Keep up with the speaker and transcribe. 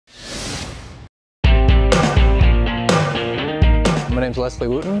name's Leslie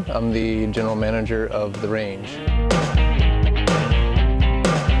Wooten. I'm the general manager of the range.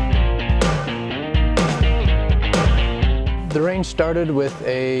 The range started with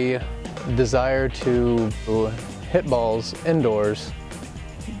a desire to hit balls indoors,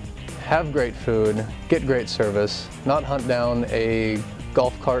 have great food, get great service, not hunt down a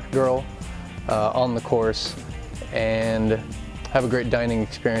golf cart girl on the course, and have a great dining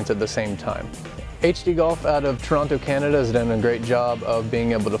experience at the same time. HD Golf out of Toronto, Canada has done a great job of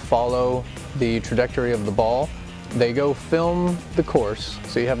being able to follow the trajectory of the ball. They go film the course,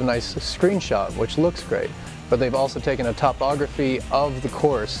 so you have a nice screenshot, which looks great. But they've also taken a topography of the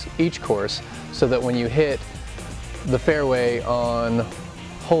course, each course, so that when you hit the fairway on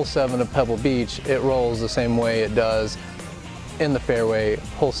hole 7 of Pebble Beach, it rolls the same way it does in the fairway,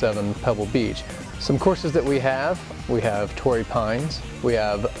 hole 7, Pebble Beach. Some courses that we have Torrey Pines, we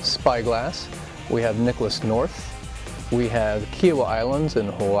have Spyglass, we have Nicholas North, we have Kiowa Islands in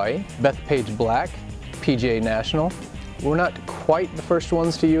Hawaii, Bethpage Black, PGA National. We're not quite the first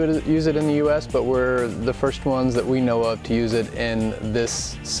ones to use it in the US, but we're the first ones that we know of to use it in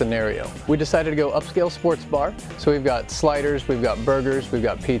this scenario. We decided to go upscale sports bar, so we've got sliders, we've got burgers, we've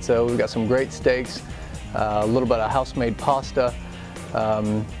got pizza, we've got some great steaks, a little bit of house-made pasta.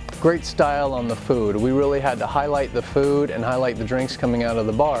 Great style on the food. We really had to highlight the food and highlight the drinks coming out of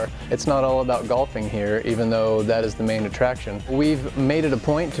the bar. It's not all about golfing here, even though that is the main attraction. We've made it a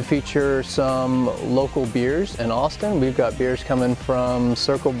point to feature some local beers in Austin. We've got beers coming from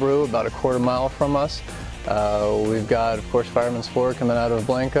Circle Brew about a quarter mile from us. We've got, of course, Fireman's Ford coming out of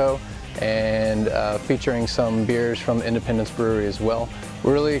Blanco, and featuring some beers from Independence Brewery as well.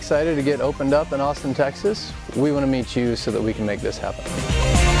 We're really excited to get opened up in Austin, Texas. We want to meet you so that we can make this happen.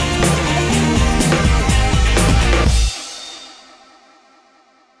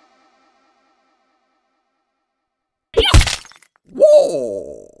 Whoa!